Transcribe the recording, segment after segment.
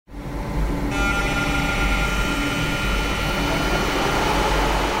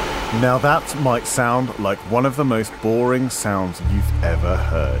Now that might sound like one of the most boring sounds you've ever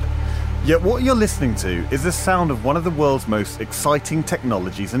heard. Yet what you're listening to is the sound of one of the world's most exciting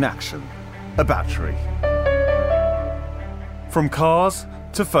technologies in action, a battery. From cars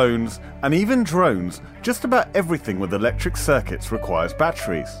to phones and even drones, just about everything with electric circuits requires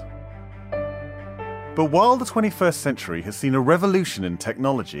batteries. But while the 21st century has seen a revolution in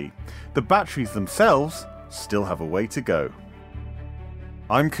technology, the batteries themselves still have a way to go.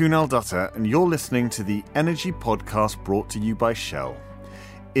 I'm Kunal Dutta, and you're listening to the Energy Podcast brought to you by Shell.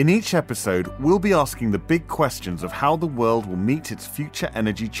 In each episode, we'll be asking the big questions of how the world will meet its future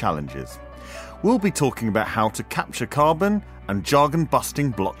energy challenges. We'll be talking about how to capture carbon and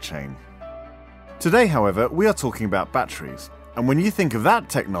jargon-busting blockchain. Today, however, we are talking about batteries. And when you think of that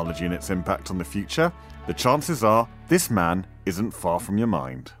technology and its impact on the future, the chances are this man isn't far from your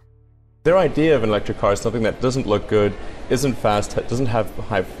mind. Their idea of an electric car is something that doesn't look good, isn't fast, doesn't have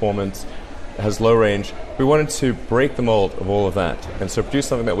high performance, has low range. We wanted to break the mold of all of that, and so produce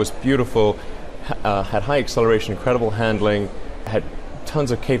something that was beautiful, had high acceleration, incredible handling, had tons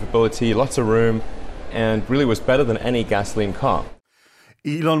of capability, lots of room, and really was better than any gasoline car.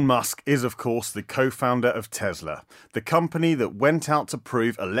 Elon Musk is, of course, the co-founder of Tesla, the company that went out to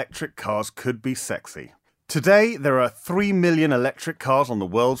prove electric cars could be sexy. Today, there are 3 million electric cars on the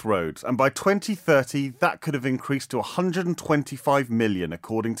world's roads, and by 2030, that could have increased to 125 million,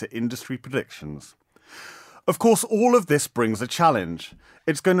 according to industry predictions. Of course, all of this brings a challenge.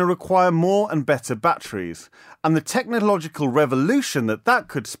 It's going to require more and better batteries, and the technological revolution that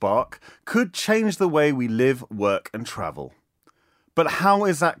could spark could change the way we live, work, and travel. But how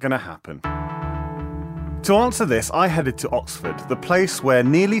is that going to happen? To answer this, I headed to Oxford, the place where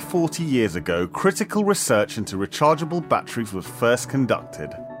nearly 40 years ago, critical research into rechargeable batteries was first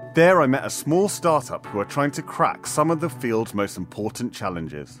conducted. There I met a small startup who are trying to crack some of the field's most important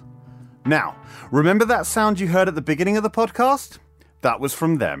challenges. Now, remember that sound you heard at the beginning of the podcast? That was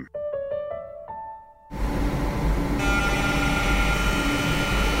from them.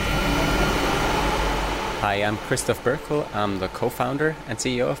 Hi, I'm Christoph Birkel. I'm the co-founder and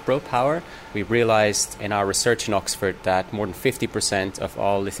CEO of Brill Power. We realized in our research in Oxford that more than 50% of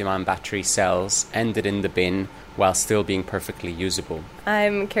all lithium-ion battery cells ended in the bin while still being perfectly usable.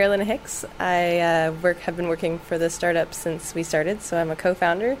 I'm Carolina Hicks. I have been working for the startup since we started, so I'm a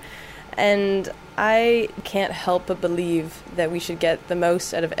co-founder. And I can't help but believe that we should get the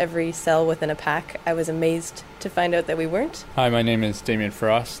most out of every cell within a pack. I was amazed to find out that we weren't. Hi, my name is Damien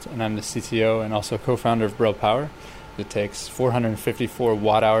Frost, and I'm the CTO and also co-founder of Brill Power. It takes 454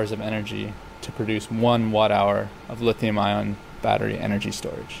 watt-hours of energy to produce 1 watt-hour of lithium-ion battery energy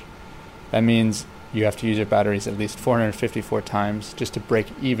storage. That means you have to use your batteries at least 454 times just to break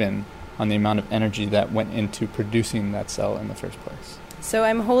even on the amount of energy that went into producing that cell in the first place. So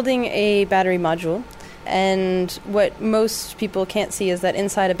I'm holding a battery module, and what most people can't see is that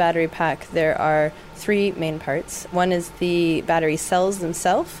inside a battery pack there are 3 main parts. One is the battery cells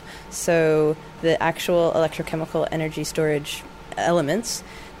themselves, so the actual electrochemical energy storage elements.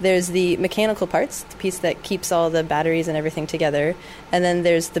 There's the mechanical parts, the piece that keeps all the batteries and everything together, and then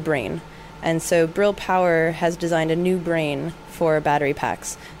there's the brain. And so Brill Power has designed a new brain for battery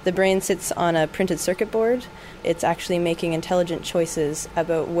packs. The brain sits on a printed circuit board. It's actually making intelligent choices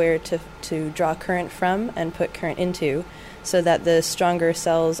about where to draw current from and put current into, so that the stronger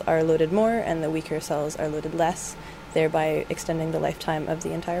cells are loaded more and the weaker cells are loaded less, thereby extending the lifetime of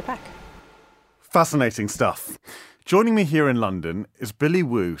the entire pack. Fascinating stuff. Joining me here in London is Billy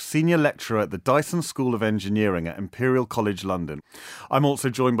Wu, Senior Lecturer at the Dyson School of Engineering at Imperial College London. I'm also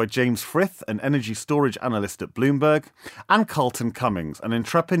joined by James Frith, an energy storage analyst at Bloomberg, and Carlton Cummings, an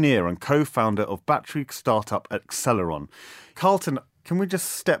entrepreneur and co-founder of battery startup Acceleron. Carlton, can we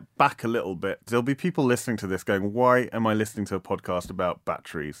just step back a little bit? There'll be people listening to this going, why am I listening to a podcast about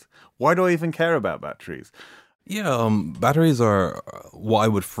batteries? Why do I even care about batteries? Yeah, batteries are what I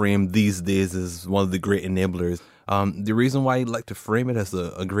would frame these days as one of the great enablers. The reason why I like to frame it as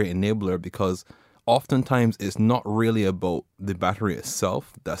a great enabler, because oftentimes it's not really about the battery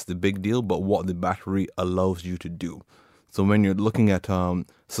itself, that's the big deal, but what the battery allows you to do. So when you're looking at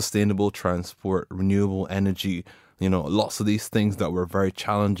sustainable transport, renewable energy, lots of these things that were very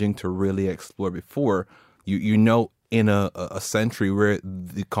challenging to really explore before, you know in a century where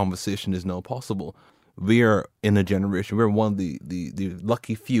the conversation is now possible. We are in a generation, we're one of the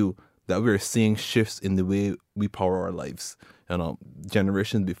lucky few that we're seeing shifts in the way we power our lives.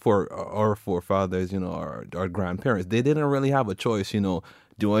 Generations before, our forefathers, our grandparents, they didn't really have a choice,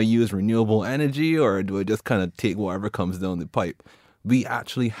 do I use renewable energy or do I just kind of take whatever comes down the pipe? We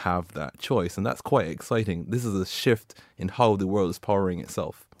actually have that choice, and that's quite exciting. This is a shift in how the world is powering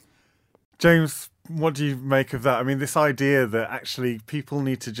itself. James, what do you make of that? I mean, this idea that actually people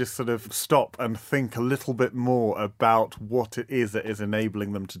need to just sort of stop and think a little bit more about what it is that is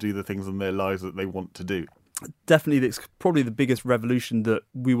enabling them to do the things in their lives that they want to do. Definitely, it's probably the biggest revolution that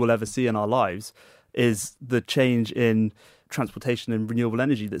we will ever see in our lives is the change in transportation and renewable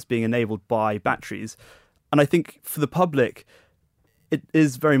energy that's being enabled by batteries. And I think for the public, it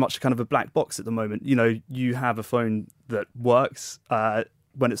is very much kind of a black box at the moment. You know, you have a phone that works.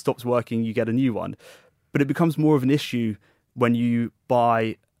 When it stops working, you get a new one. But it becomes more of an issue when you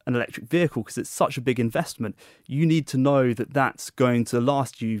buy an electric vehicle because it's such a big investment. You need to know that that's going to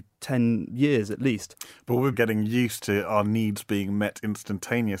last you 10 years at least. But we're getting used to our needs being met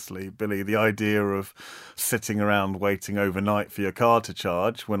instantaneously. Billy, the idea of sitting around waiting overnight for your car to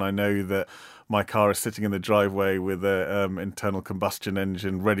charge when I know that my car is sitting in the driveway with an internal combustion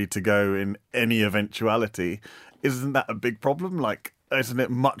engine ready to go in any eventuality, isn't that a big problem? Like, isn't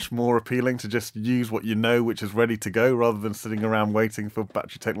it much more appealing to just use what you know, which is ready to go, rather than sitting around waiting for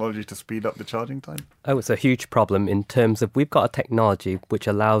battery technology to speed up the charging time? Oh, it's a huge problem in terms of we've got a technology which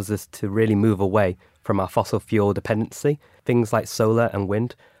allows us to really move away from our fossil fuel dependency. Things like solar and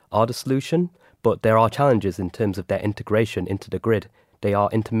wind are the solution, but there are challenges in terms of their integration into the grid. They are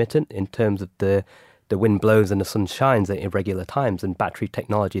intermittent in terms of the wind blows and the sun shines at irregular times, and battery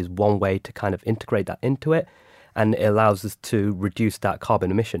technology is one way to kind of integrate that into it. And it allows us to reduce that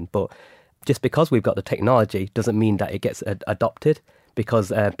carbon emission. But just because we've got the technology doesn't mean that it gets adopted,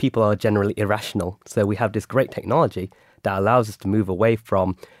 because people are generally irrational. So we have this great technology that allows us to move away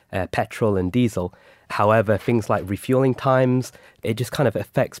from petrol and diesel. However, things like refueling times, it just kind of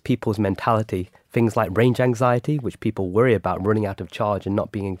affects people's mentality. Things like range anxiety, which people worry about running out of charge and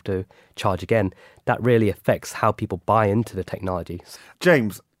not being able to charge again, that really affects how people buy into the technology.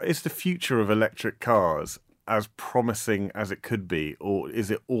 James, is the future of electric cars as promising as it could be, or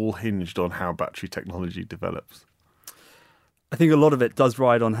is it all hinged on how battery technology develops? I think a lot of it does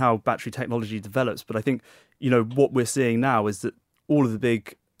ride on how battery technology develops, but I think, you know, what we're seeing now is that all of the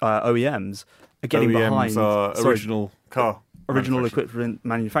big OEMs are getting behind... original equipment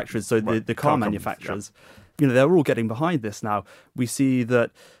manufacturers, so the car manufacturers. Yeah. You know, they're all getting behind this now. We see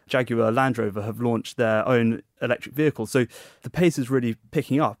that Jaguar Land Rover have launched their own electric vehicle, so the pace is really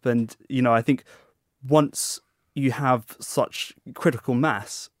picking up. And, you know, I think once you have such critical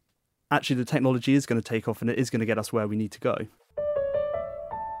mass, actually the technology is going to take off and it is going to get us where we need to go.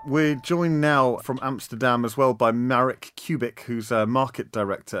 We're joined now from Amsterdam as well by Marek Kubik, who's a market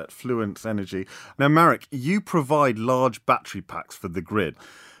director at Fluence Energy. Now, Marek, you provide large battery packs for the grid.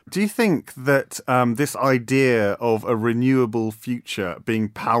 Do you think that this idea of a renewable future being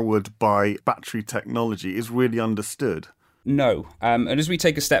powered by battery technology is really understood? No. And as we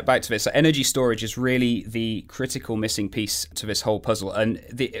take a step back to this, energy storage is really the critical missing piece to this whole puzzle. And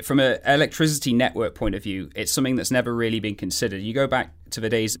from an electricity network point of view, it's something that's never really been considered. You go back to the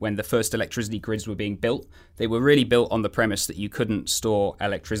days when the first electricity grids were being built. They were really built on the premise that you couldn't store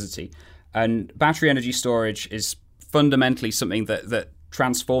electricity. And battery energy storage is fundamentally something that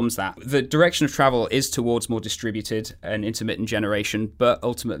transforms that. The direction of travel is towards more distributed and intermittent generation, but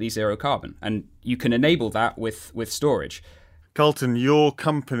ultimately zero carbon. And you can enable that with storage. Carlton, your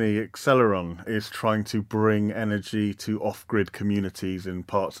company, Acceleron, is trying to bring energy to off-grid communities in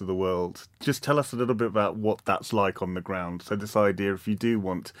parts of the world. Just tell us a little bit about what that's like on the ground. So this idea, if you do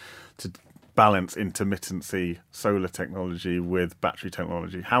want to balance intermittency, solar technology with battery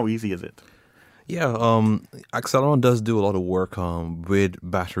technology, how easy is it? Yeah, Acceleron does do a lot of work with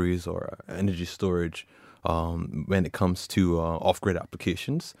batteries or energy storage when it comes to off-grid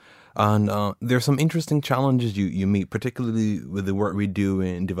applications. And there's some interesting challenges you meet, particularly with the work we do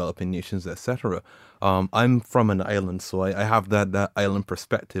in developing nations, etc. I'm from an island, so I have that island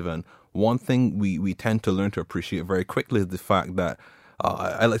perspective. And one thing we tend to learn to appreciate very quickly is the fact that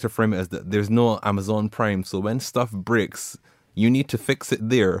I like to frame it as that there's no Amazon Prime. So when stuff breaks, you need to fix it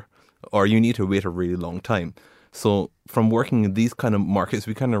there, or you need to wait a really long time. So from working in these kind of markets,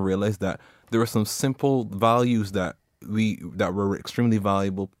 we kind of realized that there are some simple values that were extremely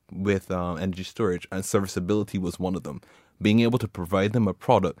valuable with energy storage, and serviceability was one of them. Being able to provide them a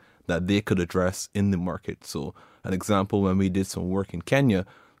product that they could address in the market. So an example, when we did some work in Kenya,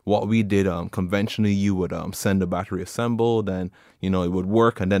 what we did conventionally, you would send a battery assembled, and it would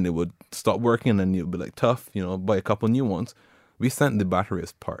work, and then it would stop working, and then you'd be like, tough, buy a couple new ones. We sent the battery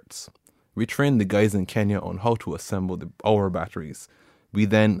as parts. We trained the guys in Kenya on how to assemble our batteries. We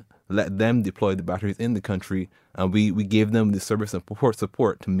then let them deploy the batteries in the country, and we gave them the service and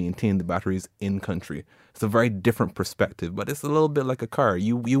support to maintain the batteries in country. It's a very different perspective, but it's a little bit like a car.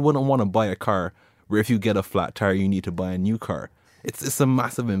 You wouldn't want to buy a car where if you get a flat tire, you need to buy a new car. It's a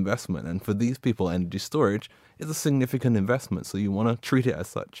massive investment. And for these people, energy storage is a significant investment. So you want to treat it as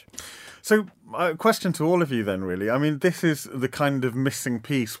such. So, a question to all of you then, really. I mean, this is the kind of missing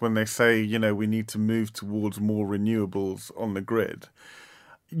piece when they say, you know, we need to move towards more renewables on the grid.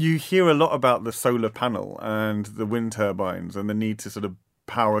 You hear a lot about the solar panel and the wind turbines and the need to sort of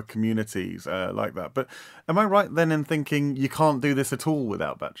power communities like that. But am I right then in thinking you can't do this at all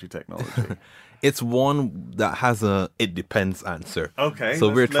without battery technology? It's one that has a "it depends" answer. Okay. So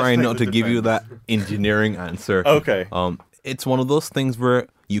we're trying not to give you that engineering answer. Okay. It's one of those things where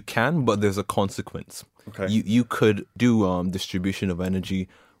you can, but there's a consequence. Okay. You could do distribution of energy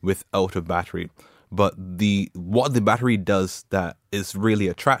without a battery, but what the battery does that is really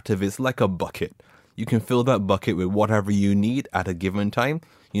attractive is like a bucket. You can fill that bucket with whatever you need at a given time,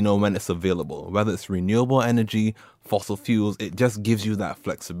 you know, when it's available. Whether it's renewable energy, fossil fuels, it just gives you that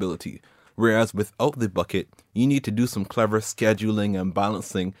flexibility. Whereas without the bucket, you need to do some clever scheduling and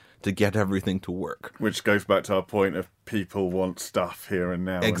balancing to get everything to work. Which goes back to our point of people want stuff here and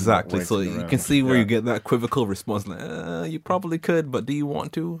now. Exactly. And So not waiting you around. can see where you get that equivocal response. Like, you probably could, but do you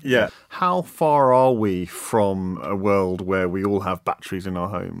want to? Yeah. How far are we from a world where we all have batteries in our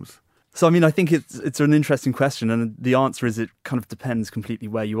homes? So, I mean, I think it's an interesting question, and the answer is it kind of depends completely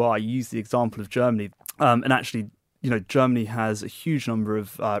where you are. You use the example of Germany, and actually, you know, Germany has a huge number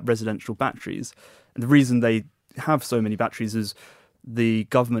of residential batteries. And the reason they have so many batteries is the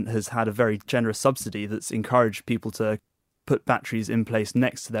government has had a very generous subsidy that's encouraged people to put batteries in place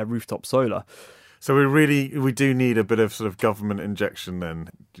next to their rooftop solar. So we do need a bit of sort of government injection then,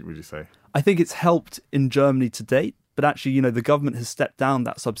 would you say? I think it's helped in Germany to date, but actually, you know, the government has stepped down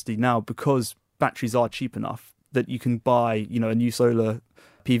that subsidy now because batteries are cheap enough that you can buy, you know, a new solar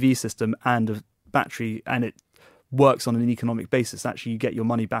PV system and a battery, and it works on an economic basis. Actually, you get your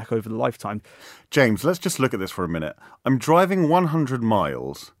money back over the lifetime. James, let's just look at this for a minute. I'm driving 100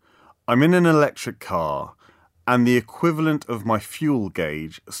 miles. I'm in an electric car, and the equivalent of my fuel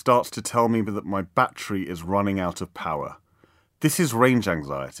gauge starts to tell me that my battery is running out of power. This is range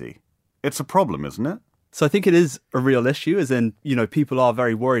anxiety. It's a problem, isn't it? So I think it is a real issue, as in, you know, people are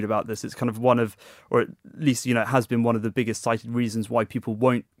very worried about this. It's kind of one of, or at least, you know, it has been one of the biggest cited reasons why people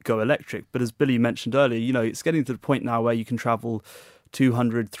won't go electric. But as Billy mentioned earlier, you know, it's getting to the point now where you can travel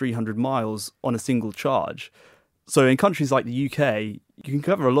 200, 300 miles on a single charge. So in countries like the UK, you can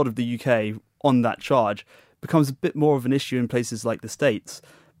cover a lot of the UK on that charge. It becomes a bit more of an issue in places like the States.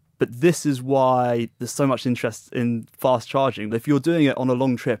 But this is why there's so much interest in fast charging. If you're doing it on a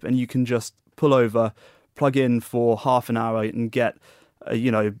long trip and you can just pull over, plug in for half an hour and get,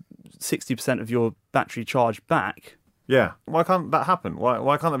 60% of your battery charge back. Yeah. Why can't that happen?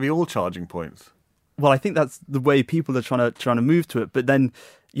 Why can't there be all charging points? Well, I think that's the way people are trying to move to it. But then,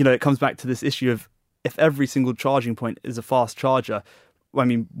 you know, it comes back to this issue of if every single charging point is a fast charger, I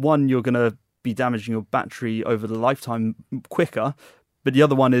mean, one, you're going to be damaging your battery over the lifetime quicker. But the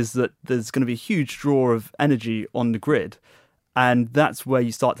other one is that there's going to be a huge draw of energy on the grid. And that's where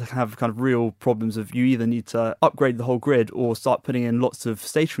you start to have kind of real problems of you either need to upgrade the whole grid or start putting in lots of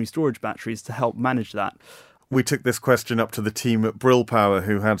stationary storage batteries to help manage that. We took this question up to the team at Brill Power,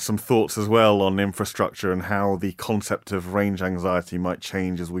 who had some thoughts as well on infrastructure and how the concept of range anxiety might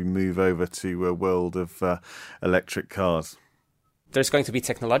change as we move over to a world of electric cars. There's going to be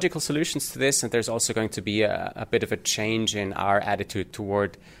technological solutions to this, and there's also going to be a bit of a change in our attitude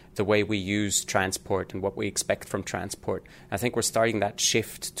toward the way we use transport and what we expect from transport. I think we're starting that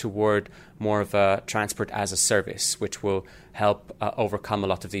shift toward more of a transport as a service, which will help overcome a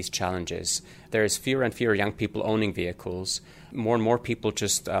lot of these challenges. There's fewer and fewer young people owning vehicles, more and more people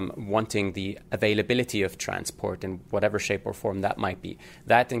just wanting the availability of transport in whatever shape or form that might be.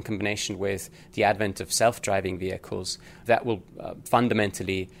 That in combination with the advent of self-driving vehicles, that will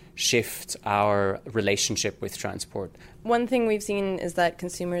fundamentally shift our relationship with transport. One thing we've seen is that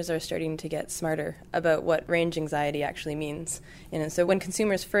consumers are starting to get smarter about what range anxiety actually means. So when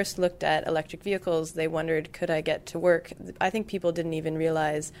consumers first looked at electric vehicles, they wondered, could I get to work? I think people didn't even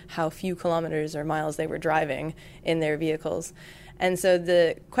realize how few kilometers or miles they were driving in their vehicles. And so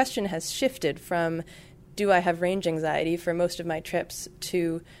the question has shifted from, do I have range anxiety for most of my trips,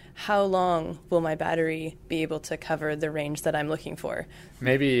 to how long will my battery be able to cover the range that I'm looking for?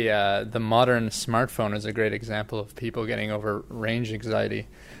 Maybe the modern smartphone is a great example of people getting over range anxiety.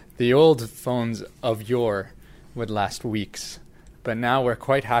 The old phones of yore would last weeks, but now we're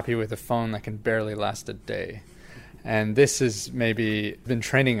quite happy with a phone that can barely last a day. And this has maybe been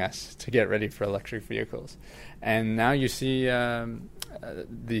training us to get ready for electric vehicles. And now you see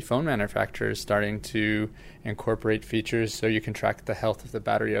the phone manufacturer is starting to incorporate features so you can track the health of the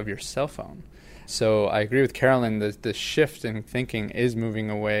battery of your cell phone. So I agree with Carolyn, the shift in thinking is moving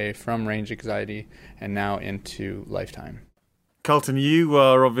away from range anxiety and now into lifetime. Carlton, you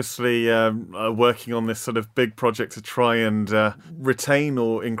are obviously working on this sort of big project to try and retain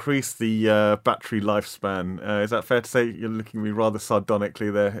or increase the battery lifespan. Is that fair to say? You're looking at me rather sardonically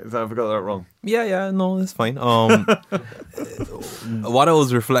there. Have I got that wrong? Yeah, no, it's fine. What I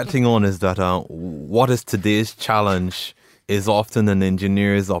was reflecting on is that what is today's challenge is often an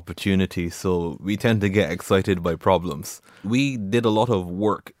engineer's opportunity. So we tend to get excited by problems. We did a lot of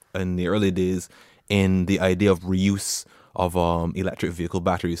work in the early days in the idea of reuse of electric vehicle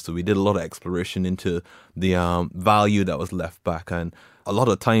batteries. So we did a lot of exploration into the value that was left back, and a lot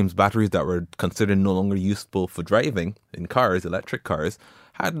of times batteries that were considered no longer useful for driving in cars, electric cars,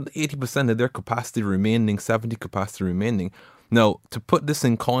 had 80% of their capacity remaining, 70% capacity remaining. Now, to put this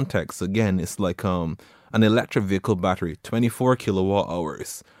in context, again, it's like an electric vehicle battery, 24 kilowatt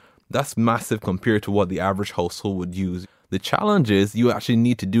hours. That's massive compared to what the average household would use. The challenge is you actually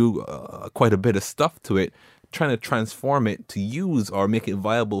need to do quite a bit of stuff to it, trying to transform it to use or make it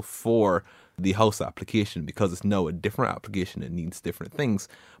viable for the house application, because it's now a different application. It needs different things,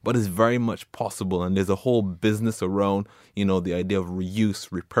 but it's very much possible. And there's a whole business around, the idea of reuse,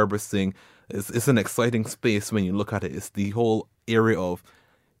 repurposing. It's an exciting space when you look at it. It's the whole area of,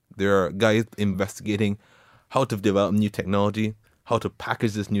 there are guys investigating how to develop new technology, how to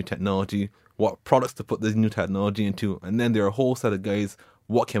package this new technology, what products to put this new technology into. And then there are a whole set of guys,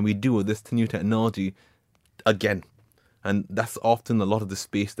 what can we do with this new technology again? And that's often a lot of the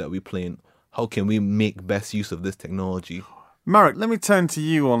space that we play in. How can we make best use of this technology? Marek, let me turn to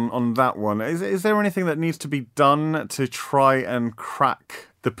you on that one. Is there anything that needs to be done to try and crack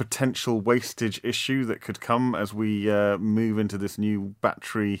the potential wastage issue that could come as we move into this new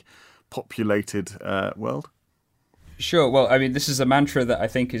battery-populated world? Sure. Well, I mean, this is a mantra that I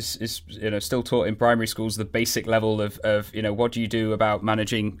think is still taught in primary schools. The basic level of what do you do about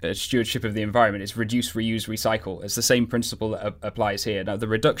managing stewardship of the environment? It's reduce, reuse, recycle. It's the same principle that applies here. Now, the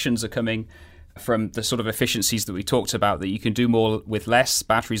reductions are coming from the sort of efficiencies that we talked about, that you can do more with less.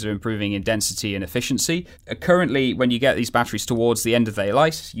 Batteries are improving in density and efficiency. Currently, when you get these batteries towards the end of their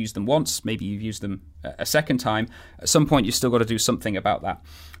life, use them once, maybe you've used them a second time, at some point you've still got to do something about that.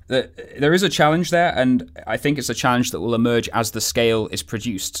 There is a challenge there, and I think it's a challenge that will emerge as the scale is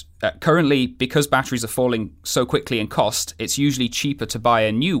produced. Currently, because batteries are falling so quickly in cost, it's usually cheaper to buy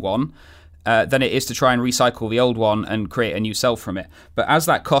a new one than it is to try and recycle the old one and create a new cell from it. But as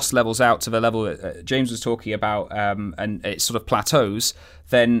that cost levels out to the level that James was talking about, and it sort of plateaus,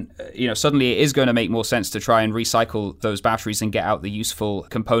 then suddenly it is going to make more sense to try and recycle those batteries and get out the useful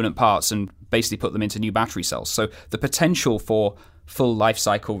component parts and basically put them into new battery cells. So the potential for full life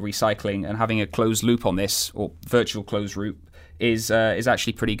cycle recycling and having a closed loop on this, or virtual closed loop, is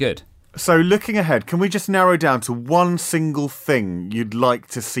actually pretty good. So looking ahead, can we just narrow down to one single thing you'd like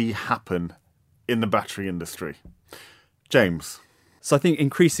to see happen in the battery industry? James? So I think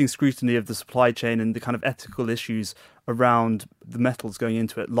increasing scrutiny of the supply chain and the kind of ethical issues around the metals going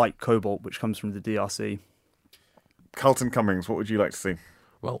into it, like cobalt, which comes from the DRC. Carlton Cummings, what would you like to see?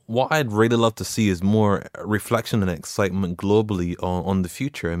 Well, what I'd really love to see is more reflection and excitement globally on the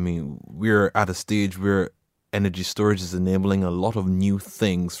future. I mean, we're at a stage where energy storage is enabling a lot of new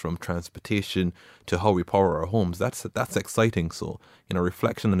things, from transportation to how we power our homes. That's exciting. So,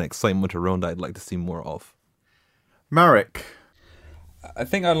 reflection and excitement around that I'd like to see more of. Marek? I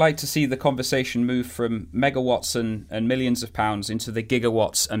think I'd like to see the conversation move from megawatts and millions of pounds into the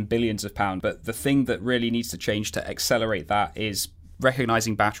gigawatts and billions of pounds. But the thing that really needs to change to accelerate that is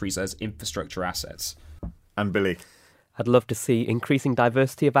recognizing batteries as infrastructure assets. And Billy? I'd love to see increasing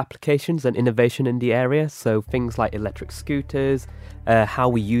diversity of applications and innovation in the area. So things like electric scooters, how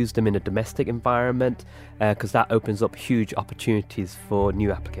we use them in a domestic environment, because that opens up huge opportunities for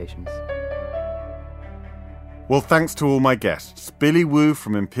new applications. Well, thanks to all my guests. Billy Wu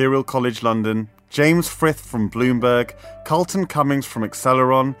from Imperial College London, James Frith from Bloomberg, Carlton Cummings from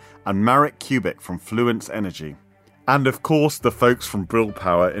Acceleron, and Marek Kubik from Fluence Energy. And of course, the folks from Brill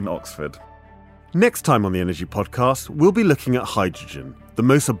Power in Oxford. Next time on the Energy Podcast, we'll be looking at hydrogen, the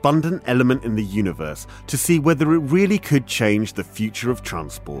most abundant element in the universe, to see whether it really could change the future of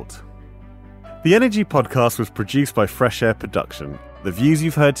transport. The Energy Podcast was produced by Fresh Air Production. The views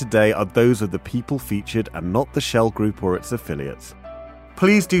you've heard today are those of the people featured and not the Shell Group or its affiliates.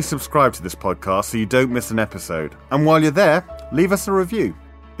 Please do subscribe to this podcast so you don't miss an episode. And while you're there, leave us a review.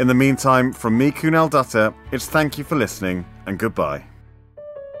 In the meantime, from me, Kunal Dutta, it's thank you for listening and goodbye.